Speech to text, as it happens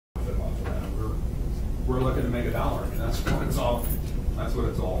we're looking to make $1. I mean, that's what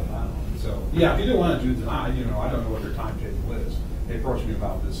it's all about. So yeah, if you do want to do tonight, you know, I don't know what their timetable is. They approached me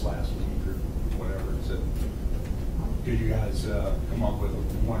about this last week or whatever and said, could you guys come up with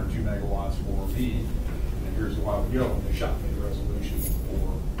 1 or 2 megawatts for me? And here's a while we go. And they shot me the resolution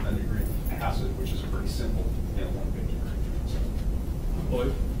for an agreement to pass it, which is a pretty simple, you know, one-page agreement. So.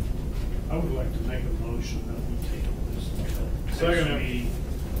 Lloyd? I would like to make a motion that we table this until Second. next meeting.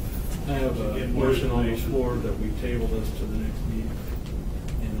 I have a motion on the floor that we table this to the next meeting.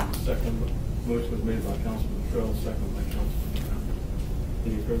 And the second motion was made by Councilman Trell, second by Councilman Brown.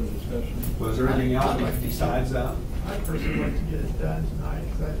 Any further discussion? Was there anything else besides that? I'd personally like to get it done tonight,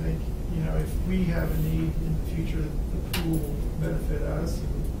 because I think, you know, if we have a need in the future, the pool will benefit us,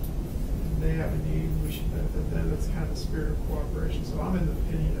 and they have a need, we should benefit them. It's kind of the spirit of cooperation. So I'm in the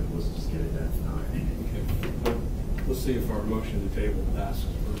opinion that let's just get it done tonight. Okay. Well, let's see if our motion to table passes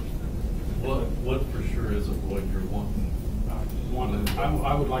first. What for sure is it what you're wanting?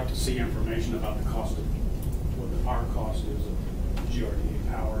 I would like to see information about the cost of, what our cost is of GRDA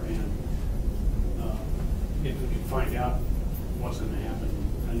power, and if we can find out what's going to happen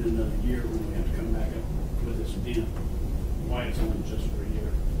in another year when we have to come back up with this again, why it's only just for a year,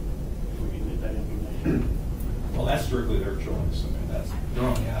 if we can get that information. Well, that's strictly their choice. I mean, they're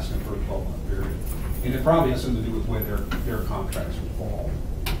only asking for a 12-month period. And it probably has something to do with where their contracts would fall.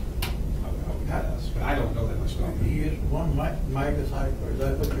 I would guess, but I don't know that much about it. You use 1 megacycle, is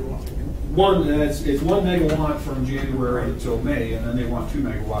that what you want to do? It's 1 megawatt from January until May, and then they want 2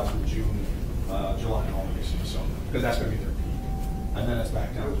 megawatts from June, July, and August, and so, because that's going to be their peak. And then it's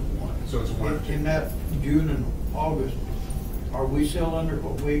back down to 1. So it's 1 or 2. In that June and August, are we still under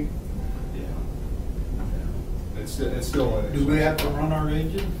what we? Yeah. It's still. Do we have to run our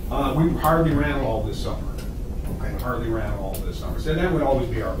engine? We hardly ran all this summer. Okay. Hardly ran all this summer. So that would always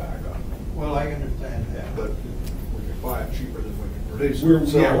be our backup. Well, I understand that, but We could buy it cheaper than we can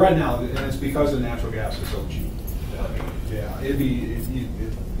produce. Yeah, right now, and it's because the natural gas is so cheap. Yeah,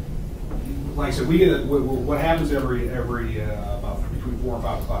 like I said, we get what happens every about between 4 and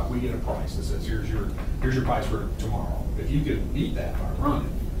 5 o'clock. We get a price that says here's your price for tomorrow. If you can beat that by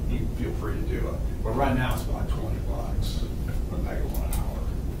running, you feel free to do it. But right now it's about $20 per megawatt hour.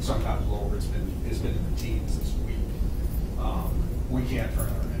 Sometimes lower. It's been in the teens this week. We can't turn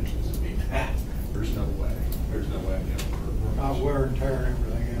our engines and beat that. There's no way. There's no way. wear and tear and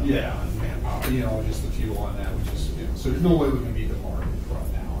everything else. Yeah, and manpower, just the fuel on that, so there's no way we can beat the market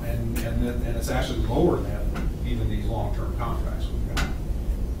right now. And it's actually lower than even these long-term contracts we've got.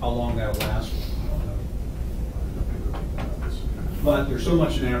 How long that'll last, I don't know. But there's so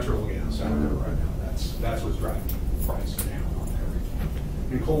much natural gas out there right now, that's what's driving the price down on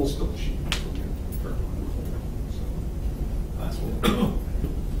everything. And coal's still cheap. That's what.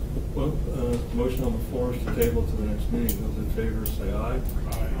 Well, motion on the floor is to table to the next meeting. Those in favor say aye.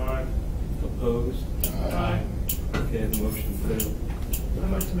 Aye. Opposed? Aye. Okay, the motion failed.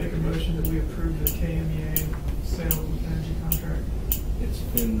 I'd like to make a motion that we approve the KMEA sales and energy contract. It's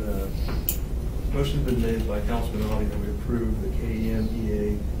been, motion's been made by Councilman Audi that we approve the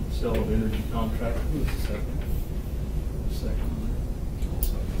KMEA sale of energy contract. Who's the second?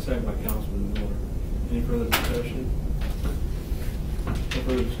 Second by Councilman Miller. Any further discussion? No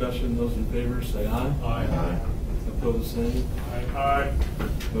further discussion. Those in favor say aye. Aye. Opposed, same. Aye.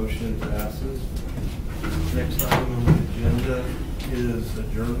 Motion passes. Next item on the agenda is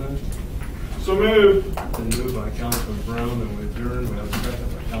adjournment. So moved. Been moved by Councilman Brown and we adjourn. We have a second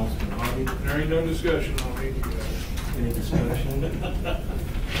by Councilman Audi. There ain't no discussion on it. Any discussion?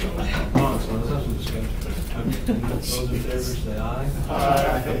 Come on, so let's have some discussion. Those in favor say aye.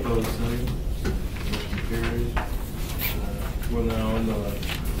 Aye. Opposed, same. Motion carries. We're now in the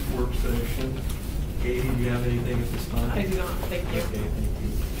work session. Katie, do you have anything at this time? I do not, thank you. Okay, thank you.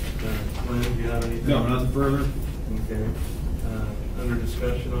 Lynn, do you have anything? No, nothing further. Okay. Under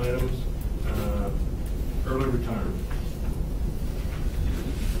discussion items, early retirement.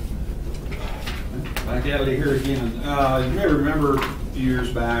 Back at it here again. You may remember a few years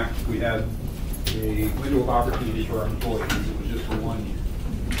back, we had a window of opportunity for our employees. It was just for 1 year.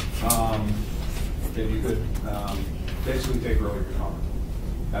 That you could basically take early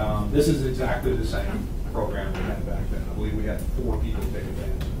retirement. This is exactly the same program we had back then. I believe we had 4 people take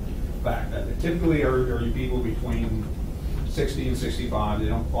advantage back then. They typically are people between 60 and 65. They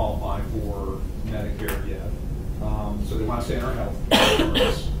don't qualify for Medicare yet. So they want to stay in our health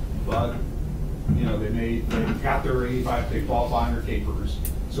insurance, but they got their 85, they qualify in their capers.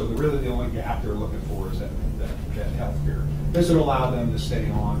 So really the only gap they're looking for is that health care. This would allow them to stay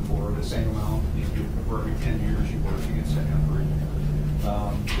on for the same amount. For every 10 years you work, you can stay on for a year.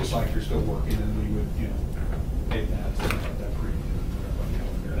 just like you're still working, and we would, pay that premium.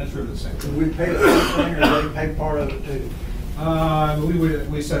 And that's really the same. Do we pay the whole thing, or they pay part of it too?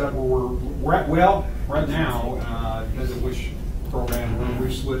 We set up where we're at, well, right now, because of which program, we're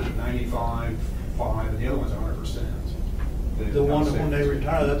split at 95, 5, and the other one's 100%. The one that when they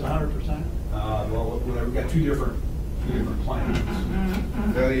retire, that's 100%? Well, we've got two different plans.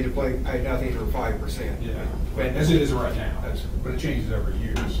 They'll either pay nothing or 5%. Yeah, but as it is right now, but it changes every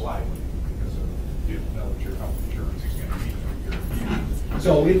year slightly because of, you know what your health insurance is going to be every year.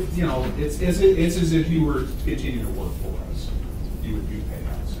 So it's as if you were to continue to work for us, you would be paid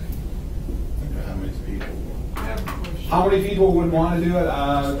out the same. How many people? I have a question. How many people would want to do it?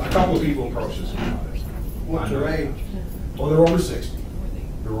 A couple of people approached us about it. What's their age? Well, they're over 60.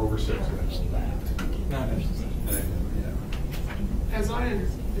 They're over 60. As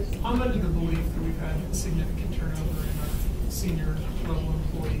I'm under the belief that we've had significant turnover in our senior level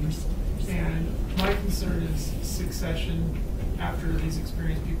employees, and my concern is succession after these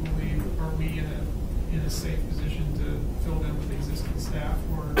experienced people leave. Are we in a safe position to fill them with existing staff,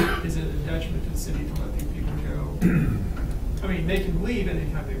 or is it a detriment to the city to let these people go? I mean, they can leave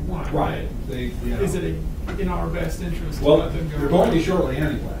anytime they want. Right. Is it in our best interest to Well, let them go? they're going to be shortly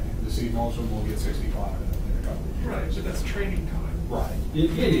anyway. To see most of them will get 65 in a couple of years. Right, but that's training time. Right.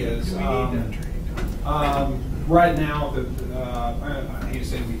 It is. Do we need that training time? Right now, I hate to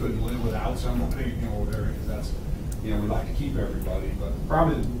say we couldn't live without somebody, over there, because that's, we like to keep everybody, but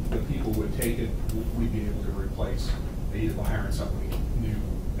probably the people would take it, we'd be able to replace, either by hiring somebody new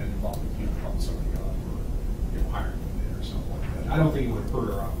and involving, calling somebody up, or, hiring them in or something like that. I don't think it would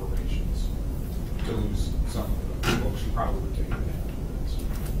hurt our operations to lose some of the folks who probably would take advantage of this.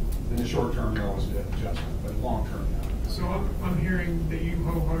 In the short term, there was an adjustment, but long term, no. So I'm hearing that you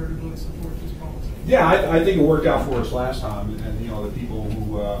wholeheartedly support this policy. Yeah, I think it worked out for us last time, and the people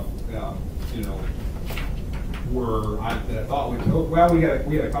who that I thought we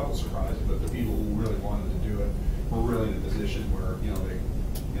had a couple surprises, but the people who really wanted to do it were really in a position where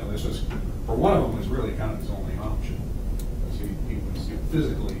this was, for one of them, was really kind of his only option. So he was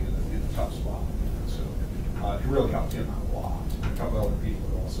physically in a tough spot, so it really helped him out a lot. A couple other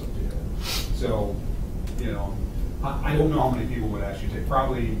people also did. So I don't know how many people would actually take.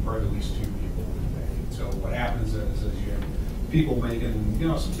 Probably at least 2 people would pay. So what happens is you have people making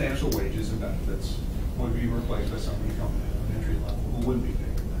substantial wages and benefits would be replaced by somebody coming in at entry level who wouldn't be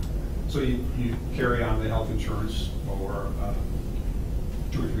paying that. So you carry on the health insurance for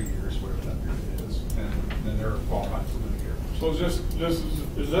 2 or 3 years, whatever that period is, and then they're qualified for Medicare. So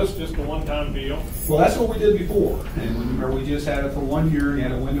is this just a one-time deal? Well, that's what we did before, and remember, we just had it for 1 year, and you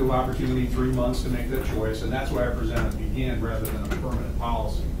had a window of opportunity, 3 months to make that choice, and that's why I presented begin rather than a permanent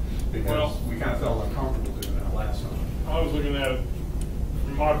policy, because we kind of felt uncomfortable doing that last time. I was looking at it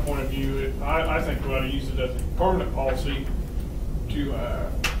from my point of view. I think we ought to use it as a permanent policy to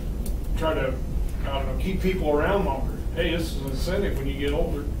try to, keep people around longer. Hey, this is an incentive when you get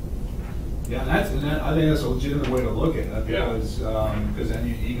older. Yeah, I think that's a legitimate way to look at it, Yeah. because then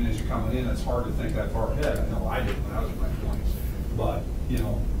even as you're coming in, it's hard to think that far ahead. I know I did when I was in my 20s, but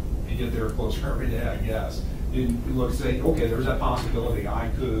you get there closer every day, I guess. You look and say, okay, there's that possibility I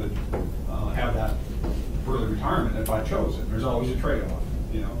could have that early retirement if I chose it. There's always a trade-off,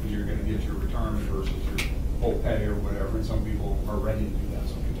 because you're going to get your retirement versus your full pay or whatever, and some people are ready to do that,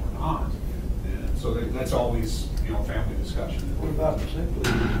 some people are not. And so that's always, family discussion. What about the sick leave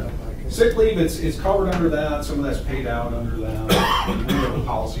and stuff like that? Sick leave, it's covered under that. Some of that's paid out under that. We have a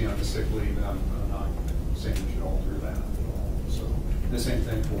policy on the sick leave, and I'm not saying you should alter that at all. So the same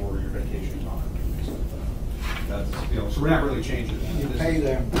thing for your vacation time. Things like that. That's, so we're not really changing that. You pay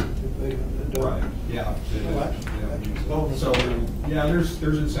them if they don't. Right. Yeah. So yeah, there's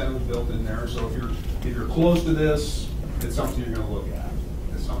incentives built in there. So if you're close to this, it's something you're going to look at.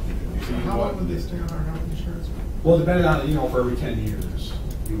 It's something. How long would they stay on our health insurance? Well, depending on for every 10 years,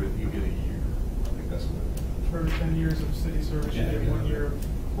 you get a year. I think that's what. For every 10 years of city service, you get 1 year.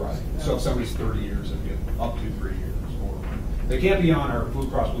 Right. So if somebody's 30 years, they get up to 3 years. Or they can't be on our Blue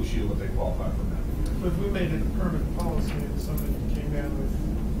Cross Blue Shield if they qualify for that. But if we made it a permanent policy and somebody came down with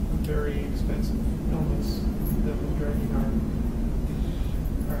a very expensive illness that was dragging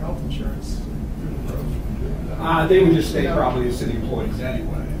our health insurance through the roof. They would just stay probably as city employees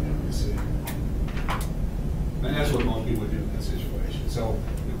anyway. And that's what most people would do in that situation. So,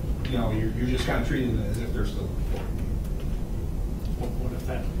 you're just kind of treating them as if they're still employed. What if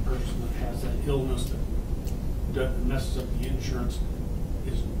that person that has that illness that messes up the insurance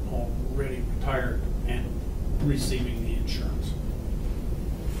is already retired and receiving the insurance?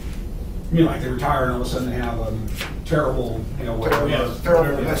 I mean, like they retire and all of a sudden they have a terrible, you know, whatever.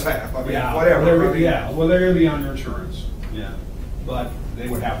 Terrible mishap, I mean, Yeah, whatever. I mean, yeah, well, they're gonna be on your insurance, yeah. But they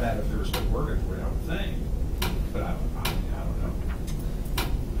would have that if they were still working for it, I would think. But I don't know.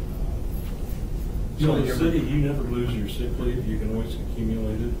 So in the city, you never lose your sick leave, you can always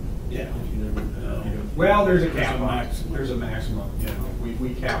accumulate it. Yeah. If you never, you know. Well, there's a cap There's a on it. maximum. There's a maximum, you know,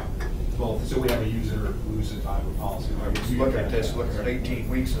 we cap both, so we have a use it or lose it type of policy. We look at this, look at 18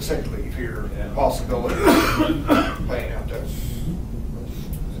 weeks of sick leave here, Yeah. possibility of playing out that.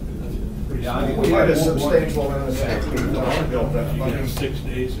 Yeah, I mean, We had a substantial amount of sick leave on built up. You have 6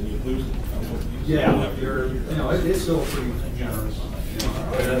 days and you lose it. Yeah, you're, you know, it's still pretty generous. You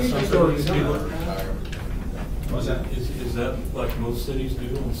know. That's It's something still- people- What's that? Is that like most cities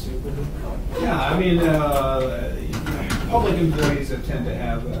do on sick leave? Yeah, I mean, public employees that tend to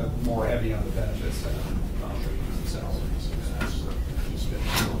have more heavy on the benefits than the salaries. That's just it.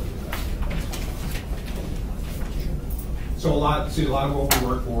 So a lot of what we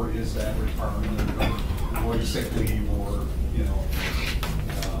work for is that retirement, avoid sick leave or, you know,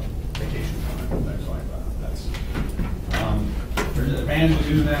 vacation time, things like that. There's an advantage to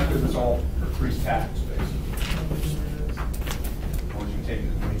doing that because it's all increased tax, basically. Or you take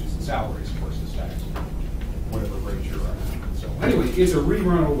the wages and salaries, of course, is taxed, whatever rate you're on. So anyway, it's a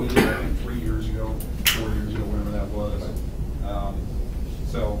rerun of what we did, I think, 3 years ago, 4 years ago, whatever that was.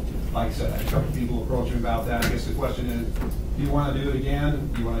 So, like I said, I had a couple people approach me about that. I guess the question is, do you want to do it again?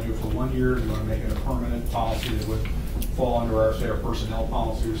 Do you want to do it for 1 year? Do you want to make it a permanent policy that would fall under our, say, our personnel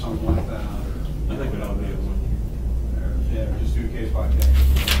policy or something like that? Or, I think it ought to be a 1 year. yeah, just do case by case.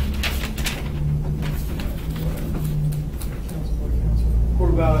 What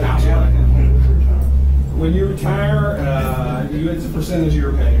about Now, when you retire, it's a percentage of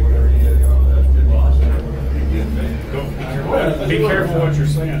your pay, whatever you get. Be careful what you're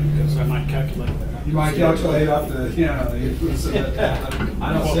saying, because I might calculate that. You might calculate up the, you know,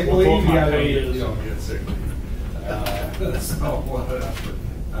 I know sick leave, you gotta, you don't get sick leave. So, whatever.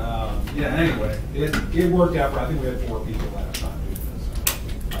 Yeah, anyway, it worked out, I think we had 4 people last time doing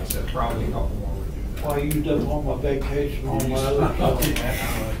this. I said probably a couple more would do that. Well, I used up all my vacation, all my other stuff.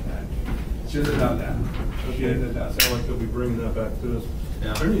 Should have done that. Okay, Should have done sound like they'll be bringing that back to us.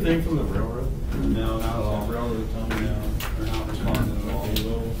 Yeah. Is there anything from the railroad? No, not at all. Railroad, Tommy? No, they're not responding at all. Okay,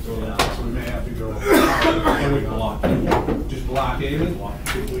 well, so Yeah, so we may have to go. Just blockade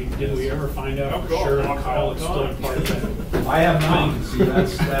it? Did we ever find out for sure if Kyle is still part of that? I have not. See,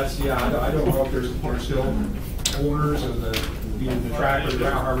 that's, yeah, I don't know if there's still owners of the tractor,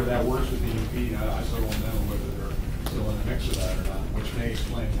 however that works with the UP. I still don't know whether they're still in the mix of that or not, which may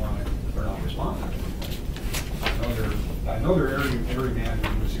explain why they're not responding. I know their area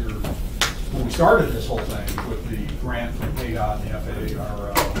manager was here when we started this whole thing with the grant from KDOT and the FAA,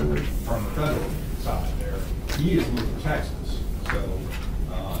 or from the federal side there. He is moving to Texas, so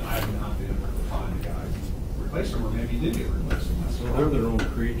I have not been able to find a guy to replace him, or maybe he did get replaced. So they're their own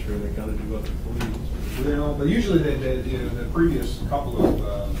creature, they gotta do what the police. You know, but usually the previous couple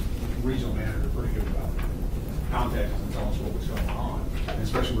of regional managers are pretty good about contacting us and telling us what was going on. And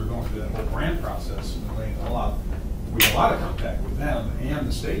especially we're going through that whole grant process, and we had a lot of contact with them and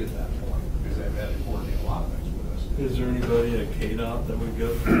the state at that point, because they've had to coordinate a lot of things with us. Is there anybody at KDOT that would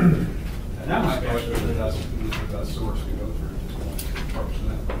go through? And that might be actually the best source to go through, just going to approach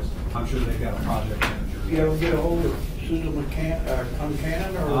them. I'm sure they've got a project manager. You ever get a hold of Susan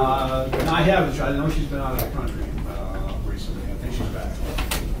Concanon, or? I haven't. I know she's been out of the country recently. I think she's back.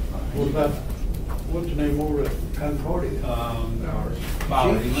 What about, what's the name over at Concordia?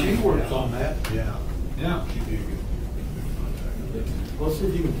 She works on that. Yeah, yeah. She'd be a good contact. Let's see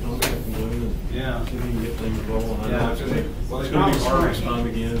if you can contact them and Yeah. see if you can get things rolling. I Yeah, know it's gonna be- well, it's it's gonna be not harvest spring. time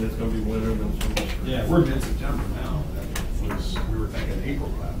again, it's gonna be winter, then it's gonna be. Yeah, we're mid-September now. That was, we were thinking April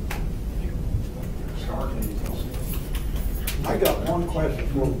that started. I got one question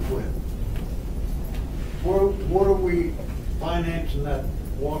before we quit. What are we financing that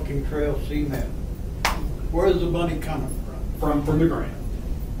walking trail cement? Where's the money coming from? From the grant.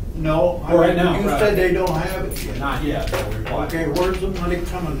 No, Well, right now, you right. said they don't have it yet. Not yet, but we applied. Okay, where's the money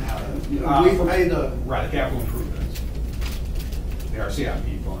coming out of? from- We pay the, Right, the capital improvements. Our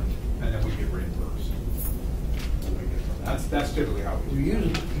CIP fund, and then we get reimbursed. When we get- That's typically how we we do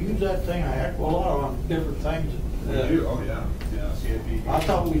it. use that thing a heck of a lot on different things. We do, oh, yeah, yeah, CIP. I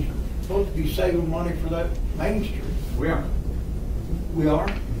thought we were supposed to be saving money for that Main Street. We are. We are?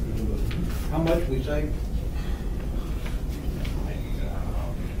 How much we save?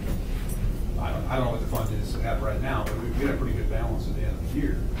 I don't know what the fund is at right now, but we get a pretty good balance at the end of the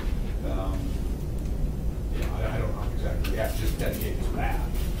year. Yeah, I don't know exactly, we have to just dedicate to that.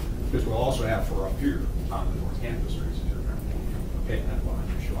 Because we'll also have for up here on the North Campus races, you're paying that bond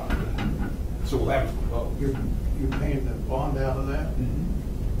to show out of that. So we'll have it for both. You're paying the bond out of that?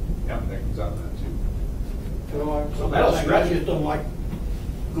 Yeah, but that comes out of that too. So that'll stretch I it. just don't like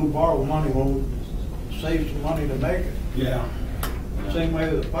go borrow money when we save some money to make it. Yeah. Same way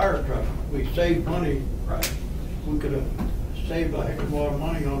with the fire truck. We saved money, Right. we could have saved a heck of a lot of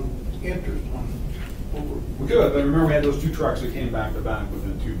money on interest on over. We could, but remember we had those 2 trucks that came back to back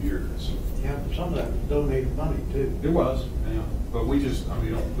within 2 years. Yeah, but some of that was donated money too. It was, yeah. But we just, I mean,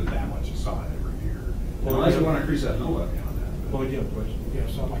 we don't put that much aside every year. Well, Unless we yeah. want to increase that mill levy on that. Well, you have a question?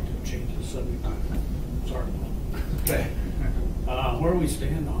 Yes, I'd like to change the subject. Sorry. Okay. Where do we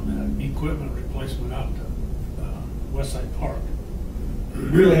stand on that equipment replacement out to West Side Park? We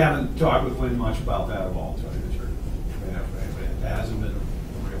really haven't talked with Lynn much about that at all, to tell you the truth. It hasn't been a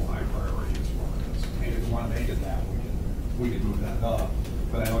real high priority as far as, I mean, if we want to make it that, we can move that up.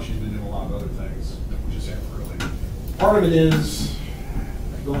 But I know she's been doing a lot of other things that we just haven't really. Part of it is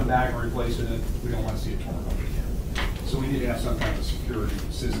going back and replacing it, we don't want to see it torn up again. So we need to have some kind of security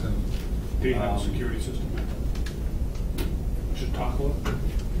system. Do you have a security system? Should talk a little.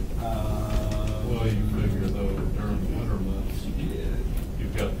 Well, you figure though, during the winter months,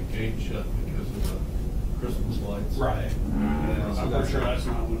 you've got the gate shut because of the Christmas lights. Right. Yeah, so I'm pretty sure that's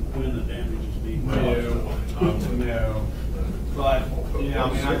not when the damage is being No, but, yeah, I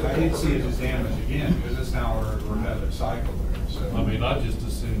mean, I hate to see it as damaged again, because it's now a repetitive cycle there, so. I mean, I just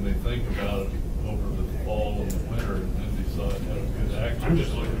assume they think about it over the fall and the winter and then decide how to good action. I'm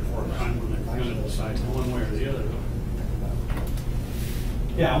just looking for a time when they're going to decide one way or the other.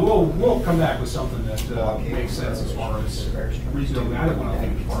 Yeah, we'll come back with something that makes sense as far as reasonable. I don't want to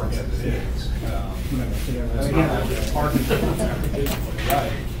leave the park as it is. Parking.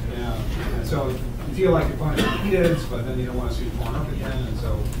 Right, yeah. And so you feel like you're punishing the kids, but then you don't want to see it torn up again, and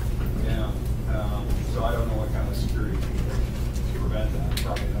so, yeah. So I don't know what kind of security we can do to prevent that.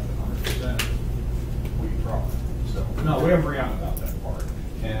 Probably nothing 100%. We can try. So, no, we haven't forgotten about that part.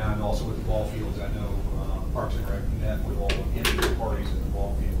 And also with the ball fields, I know Parks and Rec met with all the interested parties in the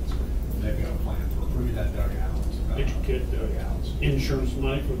ball fields. And they've got a plan for improving that dugout. Did you get dugouts? insurance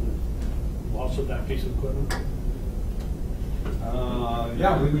money for the loss of that piece of equipment?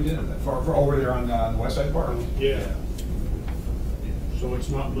 Yeah, we did it for over there on the West Side Park. Yeah. So it's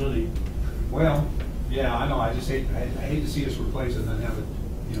not money. Well, yeah, I know. I just hate to see us replace it and then have it,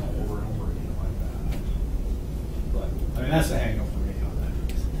 over and over again like that. But I mean, that's the hang up for me on that.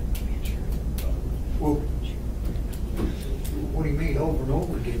 Well, what do you mean over and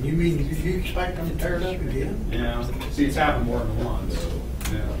over again? You mean you expect them to tear it up again? Yeah. See, it's happened more than once.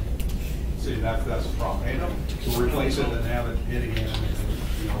 Yeah. See, that's the problem. So replace it and have it hit again,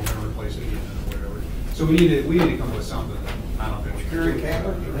 and we're gonna replace it again or whatever. So we need to come up with something. I don't think Security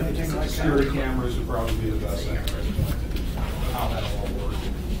cameras or anything like that? Security cameras would probably be the best thing. How that'll all work.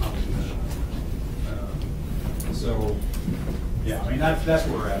 So, yeah, I mean, that's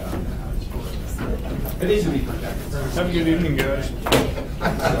where we're at on that. It needs to be protected. Have a good evening, guys.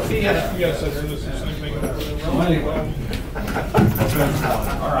 You guys said there was anything over there. Well, anyway.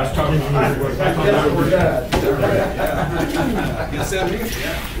 All right. We're done.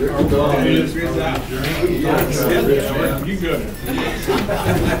 You good?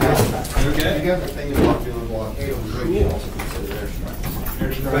 Okay. The other thing is block field blockade on the road, you also consider their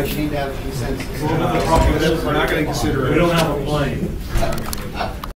strike. But you need to have a consensus. We're not gonna consider it. We don't have a plane.